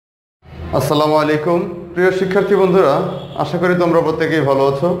আসসালামু আলাইকুম প্রিয় শিক্ষার্থী বন্ধুরা, আশা করি তোমরা প্রত্যেকেই ভালো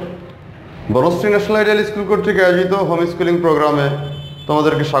আছো। বনশ্রী ন্যাশনাল আইডিয়াল স্কুল কর্তৃক আয়োজিত হোম স্কুলিং প্রোগ্রামে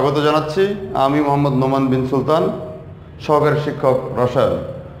তোমাদেরকে স্বাগত জানাচ্ছি। আমি মোহাম্মদ নোমান বিন সুলতান, সহকারী শিক্ষক রসায়ন।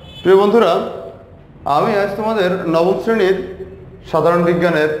 প্রিয় বন্ধুরা, আমি আজ তোমাদের নবম শ্রেণীর সাধারণ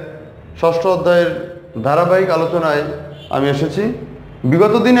বিজ্ঞানের ষষ্ঠ অধ্যায়ের ধারাবাহিক আলোচনায় আমি এসেছি।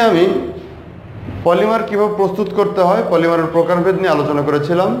 বিগত দিনে আমি পলিমার কীভাবে প্রস্তুত করতে হয়, পলিমারের প্রকারভেদ নিয়ে আলোচনা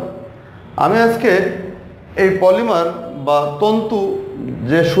করেছিলাম। আমি আজকে এই পলিমার বা তন্তু,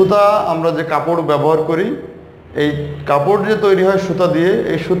 যে সুতা আমরা যে কাপড় ব্যবহার করি, এই কাপড় যে তৈরি হয় সুতা দিয়ে,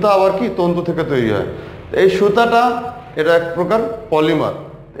 এই সুতা আবার কি তন্তু থেকে তৈরি হয়। এই সুতাটা এটা এক প্রকার পলিমার।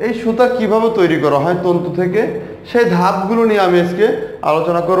 এই সুতা কিভাবে তৈরি করা হয় তন্তু থেকে, সেই ধাপগুলো নিয়ে আমি আজকে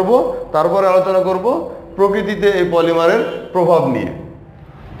আলোচনা করব। তারপরে আলোচনা করব প্রকৃতিতে এই পলিমারের প্রভাব নিয়ে।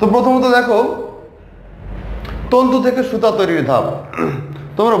 তো প্রথমত দেখো, তন্তু থেকে সুতা তৈরির ধাপ।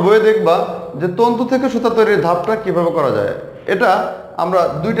 তোমরা বইয়ে দেখবা যে তন্তু থেকে সুতা তৈরির ধাপটা কিভাবে করা যায়। এটা আমরা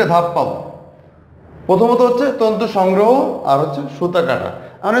দুইটা ধাপ পাবো। প্রথমত হচ্ছে তন্তু সংগ্রহ আর হচ্ছে সুতা কাটা।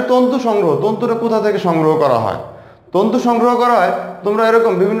 মানে তন্তু সংগ্রহ, তন্তুটা কোথা থেকে সংগ্রহ করা হয়। তন্তু সংগ্রহ করা হয়, তোমরা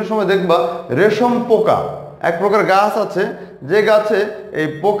এরকম বিভিন্ন সময় দেখবা রেশম পোকা, এক প্রকার গাছ আছে, যে গাছে এই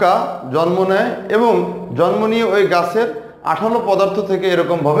পোকা জন্ম নেয় এবং জন্ম নিয়ে ওই গাছের আঠালো পদার্থ থেকে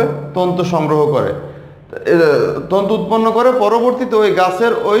এরকমভাবে তন্তু সংগ্রহ করে, তন্তু উৎপন্ন করে। পরবর্তীতে ওই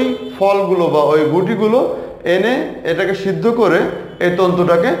গাছের ওই ফলগুলো বা ওই গুটিগুলো এনে এটাকে সিদ্ধ করে এই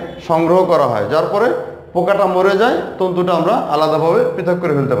তন্তুটাকে সংগ্রহ করা হয়, যার পরে পোকাটা মরে যায়, তন্তুটা আমরা আলাদাভাবে পৃথক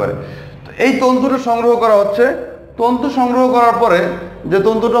করে ফেলতে পারি। এই তন্তুটা সংগ্রহ করা হচ্ছে। তন্তু সংগ্রহ করার পরে যে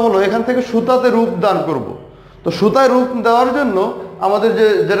তন্তুটা হলো, এখান থেকে সুতাতে রূপ দান করব। তো সুতায় রূপ দেওয়ার জন্য আমাদের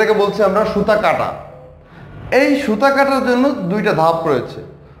যেটাকে বলছি আমরা সুতা কাটা। এই সুতা কাটার জন্য দুইটা ধাপ রয়েছে।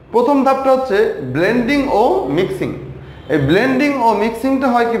 প্রথম ধাপটা হচ্ছে ব্লেন্ডিং ও মিক্সিং। এই ব্লেন্ডিং ও মিক্সিংটা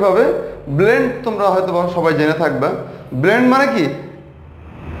হয় কিভাবে? ব্লেন্ড তোমরা হয়তো সবাই জেনে থাকবে। ব্লেন্ড মানে কি?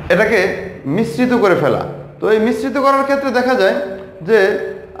 এটাকে মিশ্রিত করে ফেলা। তো এই মিশ্রিত করার ক্ষেত্রে দেখা যায় যে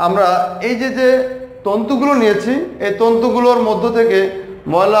আমরা এই যে তন্তুগুলো নিয়েছি, এই তন্তুগুলোর মধ্য থেকে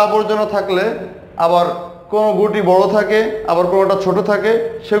ময়লা আবর্জনা থাকলে, আবার কোনো গুটি বড় থাকে, আবার কোনোটা ছোট থাকে,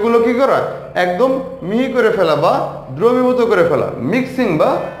 সেগুলো কি করা? একদম মিহি করে ফেলা বা দ্রবীভূত করে ফেলা, মিক্সিং,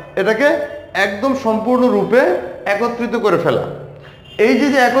 বা এটাকে একদম সম্পূর্ণ রূপে একত্রিত করে ফেলা। এই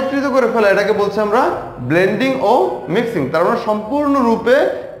যে একত্রিত করে ফেলা, এটাকে বলছি আমরা ব্লেন্ডিং ও মিক্সিং। তার মানে সম্পূর্ণ রূপে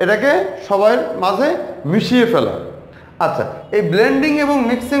এটাকে সবার মাঝে মিশিয়ে ফেলা। আচ্ছা, এই ব্লেন্ডিং এবং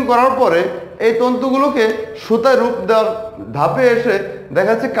মিক্সিং করার পরে এই তন্তুগুলোকে সুতায় রূপ দেওয়ার ধাপে এসে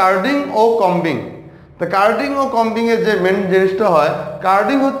দেখা যাচ্ছে কার্ডিং ও কম্বিং। তো কার্ডিং ও কম্বিং এর যে মেন জিনিসটা হয়,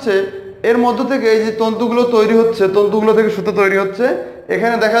 কার্ডিং হচ্ছে এর মধ্য থেকে এই যে তন্তুগুলো তৈরি হচ্ছে, তন্তুগুলো থেকে সুতা তৈরি হচ্ছে।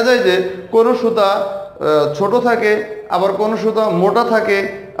 এখানে দেখা যায় যে কোনো সুতা ছোট থাকে, আবার কোনো সুতা মোটা থাকে,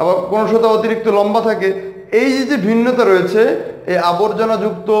 আবার কোনো সুতা অতিরিক্ত লম্বা থাকে। এই যে ভিন্নতা রয়েছে, এই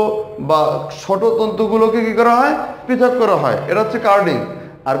আবর্জনাযুক্ত বা ছোট তন্তুগুলোকে কি করা হয়? পৃথক করা হয়। এটা হচ্ছে কার্ডিং।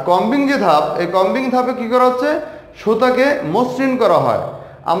 আর কম্বিং যে ধাপ, এই কম্বিং ধাপে কি করা হচ্ছে? সুতাকে মসৃণ করা হয়।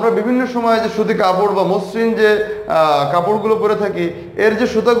 আমরা বিভিন্ন সময় যে সুতি কাপড় বা মসৃণ যে কাপড়গুলো পরে থাকি, এর যে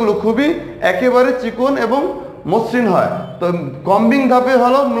সুতাগুলো খুবই একেবারে চিকন এবং মসৃণ হয়। তো কম্বিং ধাপে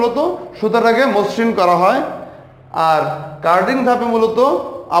হলো মূলত সুতাটাকে মসৃণ করা হয়, আর কার্ডিং ধাপে মূলত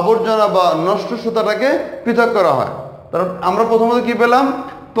আবর্জনা বা নষ্ট সুতাটাকে পৃথক করা হয়। কারণ আমরা প্রথমত কি পেলাম?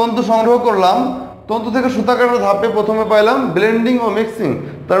 তন্তু সংগ্রহ করলাম, তন্তু থেকে সুতা কাটার ধাপে প্রথমে পাইলাম ব্লেন্ডিং ও মিক্সিং।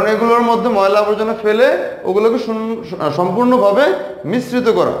 কারণ এগুলোর মধ্যে ময়লা আবর্জনা ফেলে ওগুলোকে সম্পূর্ণভাবে মিশ্রিত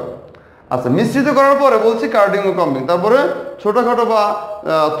করা। আচ্ছা, মিশ্রিত করার পরে বলছি কার্ডিং ও কম্বিং। তারপরে ছোটোখাটো বা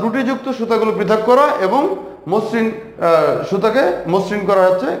ত্রুটিযুক্ত সুতাগুলো পৃথক করা এবং মসৃণ সুতাকে মসৃণ করা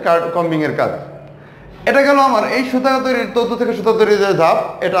হচ্ছে কম্বিং এর কাজ। এটা গেল আমার এই সুতা তৈরির, তন্তু থেকে সুতা তৈরির যে ধাপ,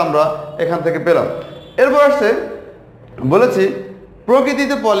 এটা আমরা এখান থেকে পেলাম। এরপর আসছে বলেছি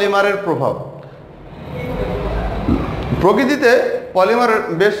প্রকৃতিতে পলিমারের প্রভাব। প্রকৃতিতে পলিমারের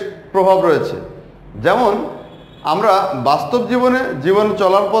বেশ প্রভাব রয়েছে। যেমন আমরা বাস্তব জীবন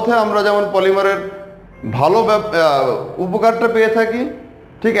চলার পথে আমরা যেমন পলিমারের ভালো উপকারটা পেয়ে থাকি,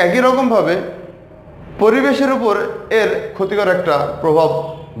 ঠিক একই রকমভাবে পরিবেশের উপর এর ক্ষতিকর একটা প্রভাব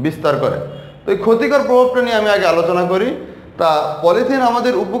বিস্তার করে। তো এই ক্ষতিকর প্রভাবটা নিয়ে আমি আগে আলোচনা করি। তা পলিথিন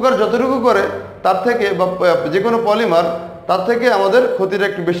আমাদের উপকার যতটুকু করে, তার থেকে বা যে কোনো পলিমার তার থেকে আমাদের ক্ষতিটা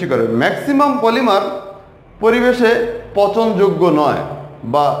একটু বেশি করে। ম্যাক্সিমাম পলিমার পরিবেশে পচনযোগ্য নয়,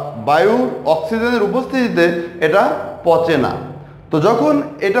 বা বায়ুর অক্সিজেনের উপস্থিতিতে এটা পচে না। তো যখন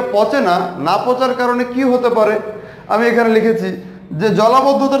এটা পচে না, না পচার কারণে কি হতে পারে? আমি এখানে লিখেছি যে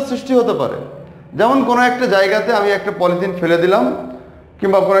জলাবদ্ধতার সৃষ্টি হতে পারে। যেমন কোনো একটা জায়গাতে আমি একটা পলিথিন ফেলে দিলাম,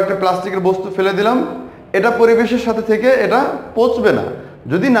 কিংবা কোনো একটা প্লাস্টিকের বস্তু ফেলে দিলাম, এটা পরিবেশের সাথে থেকে এটা পচবে না।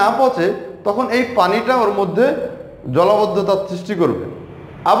 যদি না পচে তখন এই পানিটা ওর মধ্যে জলাবদ্ধতার সৃষ্টি করবে।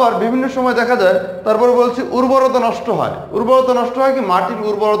 আবার বিভিন্ন সময় দেখা যায়, তারপরে বলছি উর্বরতা নষ্ট হয়। উর্বরতা নষ্ট হয় কি, মাটির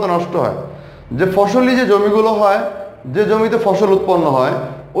উর্বরতা নষ্ট হয়। যে ফসলি যে জমিগুলো হয়, যে জমিতে ফসল উৎপন্ন হয়,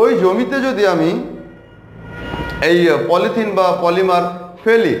 ওই জমিতে যদি আমি এই পলিথিন বা পলিমার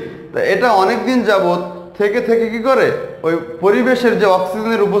ফেলি, তা এটা অনেক দিন যাবৎ থেকে থেকে কি করে, ওই পরিবেশের যে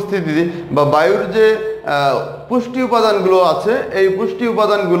অক্সিজেনের উপস্থিতি বা বায়ুর যে পুষ্টি উপাদানগুলো আছে, এই পুষ্টি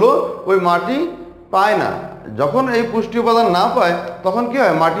উপাদানগুলো ওই মাটি পায় না। যখন এই পুষ্টি উপাদান না পায় তখন কি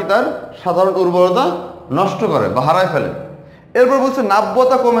হয়, মাটি তার সাধারণ উর্বরতা নষ্ট করে বা হারায় ফেলে। এরপর বলছে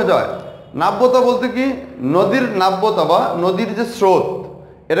নাব্যতা কমে যায়। নাব্যতা বলতে কি, নদীর নাব্যতা বা নদীর যে স্রোত,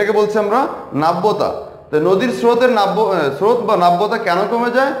 এটাকে বলছি আমরা নাব্যতা। তো নদীর স্রোত বা নাব্যতা কেন কমে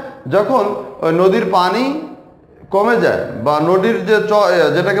যায়? যখন ওই নদীর পানি কমে যায় বা নদীর যে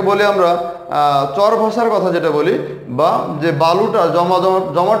যেটাকে বলি আমরা চর ভাষার কথা যেটা বলি, বা যে বালুটা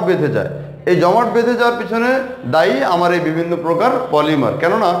জমাট বেঁধে যায়, এই জমাট বেঁধে যাওয়ার পিছনে দায়ী আমার এই বিভিন্ন প্রকার পলিমার।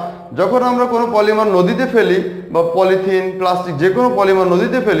 কেননা যখন আমরা কোনো পলিমার নদীতে ফেলি বা পলিথিন প্লাস্টিক যে কোনো পলিমার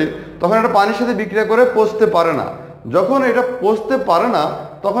নদীতে ফেলি, তখন এটা পানির সাথে বিক্রিয়া করে পচতে পারে না। যখন এটা পচতে পারে না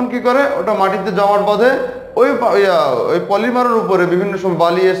তখন কি করে, ওটা মাটিতে জমাট বাঁধে। ওই পলিমারের উপরে বিভিন্ন সময়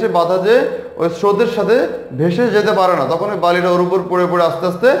বালি এসে বাধা, যে ওই স্রোতের সাথে ভেসে যেতে পারে না, তখন ওই বালিটা ওর উপর পড়ে পড়ে আস্তে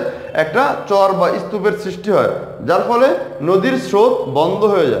আস্তে একটা চর বা স্তূপের সৃষ্টি হয়, যার ফলে নদীর স্রোত বন্ধ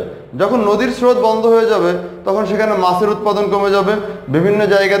হয়ে যায়। যখন নদীর স্রোত বন্ধ হয়ে যাবে তখন সেখানে মাছের উৎপাদন কমে যাবে, বিভিন্ন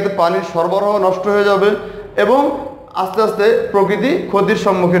জায়গাতে পানির সরবরাহ নষ্ট হয়ে যাবে এবং আস্তে আস্তে প্রকৃতি ক্ষতির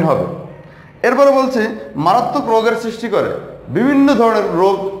সম্মুখীন হবে। এরপরে বলছি মারাত্মক রোগের সৃষ্টি করে। বিভিন্ন ধরনের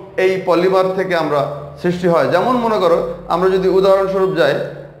রোগ এই পলিমার থেকে আমরা সৃষ্টি হয়। যেমন মনে করো, আমরা যদি উদাহরণস্বরূপ যাই,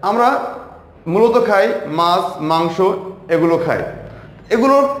 আমরা মূলত খাই মাছ, মাংস, এগুলো খাই।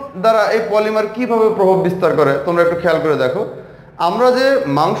 এগুলোর দ্বারা এই পলিমার কিভাবে প্রভাব বিস্তার করে তোমরা একটু খেয়াল করে দেখো। আমরা যে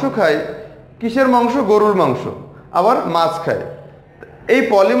মাংস খাই, কিসের মাংস? গরুর মাংস। আবার মাছ খাই। এই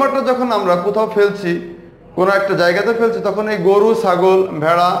পলিমারটা যখন আমরা কোথাও ফেলছি, কোনো একটা জায়গাতে ফেলছি, তখন এই গরু, ছাগল,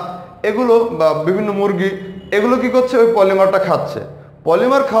 ভেড়া এগুলো বা বিভিন্ন মুরগি এগুলো কি করছে, ওই পলিমারটা খাচ্ছে।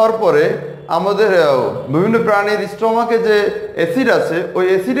 পলিমার খাওয়ার পরে আমাদের বিভিন্ন প্রাণীর স্টমাকে যে অ্যাসিড আছে, ওই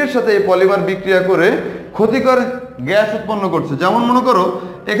অ্যাসিডের সাথে এই পলিমার বিক্রিয়া করে ক্ষতিকর গ্যাস উৎপন্ন করছে। যেমন মনে করো,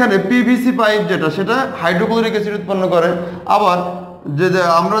 এখানে পিভিসি পাইপ যেটা, সেটা হাইড্রোক্লোরিক অ্যাসিড উৎপন্ন করে। আবার যে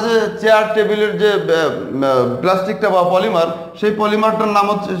আমরা যে চেয়ার টেবিলের যে প্লাস্টিকটা বা পলিমার, সেই পলিমারটার নাম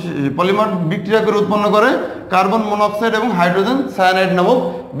হচ্ছে, পলিমার বিক্রিয়া করে উৎপন্ন করে কার্বন মনোক্সাইড এবং হাইড্রোজেন সায়ানাইড নামক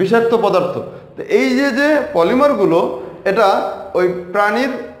বিষাক্ত পদার্থ। তো এই যে পলিমারগুলো, এটা ওই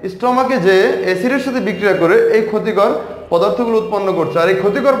প্রাণীর স্টমাকে যে অ্যাসিডের সাথে বিক্রিয়া করে এই ক্ষতিকর পদার্থগুলো উৎপন্ন করছে। আর এই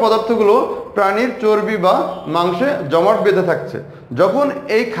ক্ষতিকর পদার্থগুলো প্রাণীর চর্বি বা মাংসে জমাট বেঁধে থাকছে। যখন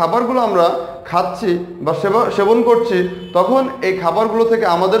এই খাবারগুলো আমরা খাচ্ছি বা সেবন করছি, তখন এই খাবারগুলো থেকে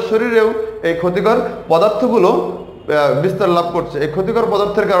আমাদের শরীরেও এই ক্ষতিকর পদার্থগুলো বিস্তার লাভ করছে। এই ক্ষতিকর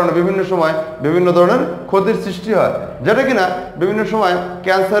পদার্থের কারণে বিভিন্ন সময় বিভিন্ন ধরনের ক্ষতির সৃষ্টি হয়, যেটা কিনা বিভিন্ন সময়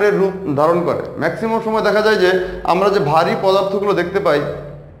ক্যান্সারের রূপ ধারণ করে। ম্যাক্সিমাম সময় দেখা যায় যে আমরা যে ভারী পদার্থগুলো দেখতে পাই,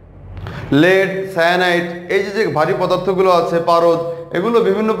 লেড, সায়ানাইড, এই যে ভারী পদার্থগুলো আছে, পারদ, এগুলো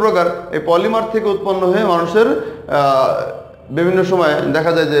বিভিন্ন প্রকার এই পলিমার থেকে উৎপন্ন হয়ে মানুষের বিভিন্ন সময়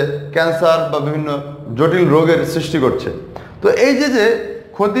দেখা যায় যে ক্যান্সার বা বিভিন্ন জটিল রোগের সৃষ্টি করছে। তো এই যে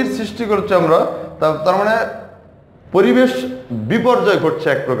ক্ষতির সৃষ্টি করছে আমরা, তার মানে পরিবেশ বিপর্যয় ঘটছে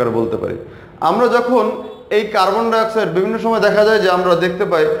এক প্রকার বলতে পারি। আমরা যখন এই কার্বন ডাইঅক্সাইড বিভিন্ন সময় দেখা যায় যে আমরা দেখতে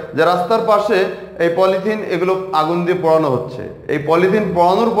পাই যে রাস্তার পাশে এই পলিথিন এগুলো আগুন দিয়ে পোড়ানো হচ্ছে। এই পলিথিন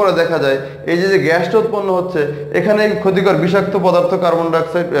পোড়ানোর পরে দেখা যায় এই যে গ্যাসটা উৎপন্ন হচ্ছে, এখানে ক্ষতিকর বিষাক্ত পদার্থ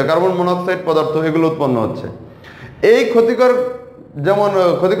কার্বন মনোক্সাইড পদার্থ এগুলো উৎপন্ন হচ্ছে। এই ক্ষতিকর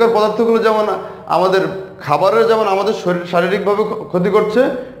পদার্থগুলো যেমন আমাদের খাবারের যেমন আমাদের শারীরিকভাবে ক্ষতি করছে,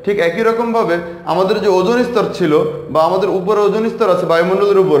 ঠিক একই রকমভাবে আমাদের যে ওজোন স্তর ছিল বা আমাদের উপরে ওজোন স্তর আছে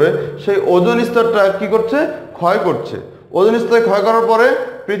বায়ুমণ্ডলের উপরে, সেই ওজোন স্তরটা কি করছে? ক্ষয় করছে। ওজোন স্তর ক্ষয় করার পরে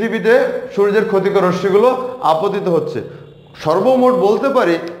পৃথিবীতে সূর্যের ক্ষতিকর রশ্মিগুলো আপতিত হচ্ছে। সর্বমোট বলতে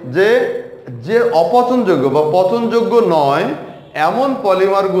পারি যে অপচনযোগ্য বা পচনযোগ্য নয় এমন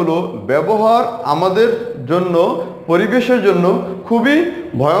পলিমারগুলো ব্যবহার আমাদের জন্য, পরিবেশের জন্য খুবই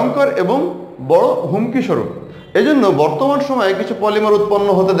ভয়ঙ্কর এবং বড় হুমকি স্বরূপ। এই জন্য বর্তমান সময়ে কিছু পলিমার উৎপন্ন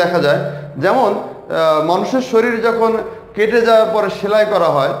হতে দেখা যায়। যেমন মানুষের শরীর যখন কেটে যাওয়ার পরে সেলাই করা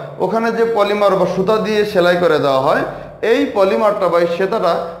হয়, ওখানে যে পলিমার বা সুতা দিয়ে সেলাই করে দেওয়া হয়, এই পলিমারটা বা এই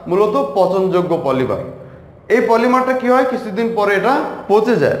সেতাটা মূলত পচনযোগ্য পলিমার। এই পলিমারটা কি হয়, কিছুদিন পরে এটা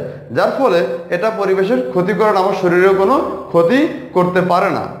পচে যায়, যার ফলে এটা পরিবেশের ক্ষতি করে, আমার শরীরেও কোনো ক্ষতি করতে পারে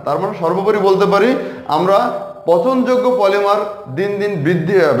না। তার মানে সর্বোপরি বলতে পারি আমরা পচনযোগ্য পলিমার দিন দিন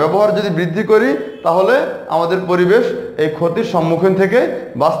ব্যবহার যদি বৃদ্ধি করি, তাহলে আমাদের পরিবেশ এই ক্ষতির সম্মুখীন থেকে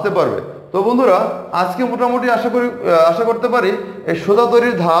বাঁচতে পারবে। তো বন্ধুরা, আজকে মোটামুটি আশা করতে পারি এই সোজা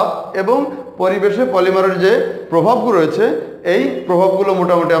তৈরির ধাপ এবং পরিবেশে পলিমারের যে প্রভাবগুলো রয়েছে, এই প্রভাবগুলো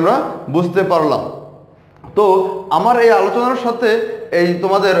মোটামুটি আমরা বুঝতে পারলাম। তো আমার এই আলোচনার সাথে এই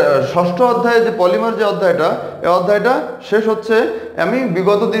তোমাদের ষষ্ঠ অধ্যায়ে যে পলিমার যে অধ্যায়টা, এই অধ্যায়টা শেষ হচ্ছে। আমি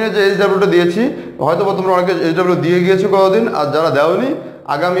বিগত দিনে যে এইচডাব্লিউটা দিয়েছি, হয়তো তোমরা অনেকে এইচডাব্লিউ দিয়ে গিয়েছো কতদিন, আর যারা দেওনি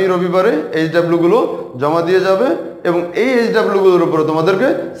আগামী রবিবারে এইচডাব্লিউগুলো জমা দিয়ে যাবে এবং এই এইচডাব্লিউগুলোর উপরে তোমাদেরকে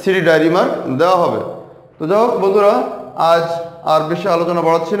সিডি ডায়েরি মার্ক দেওয়া হবে। তো যাই হোক বন্ধুরা, আজ আর বেশি আলোচনা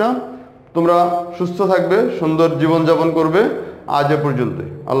বাড়াচ্ছি না। তোমরা সুস্থ থাকবে, সুন্দর জীবনযাপন করবে। আজ এ পর্যন্তই।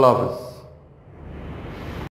 আল্লাহ হাফেজ।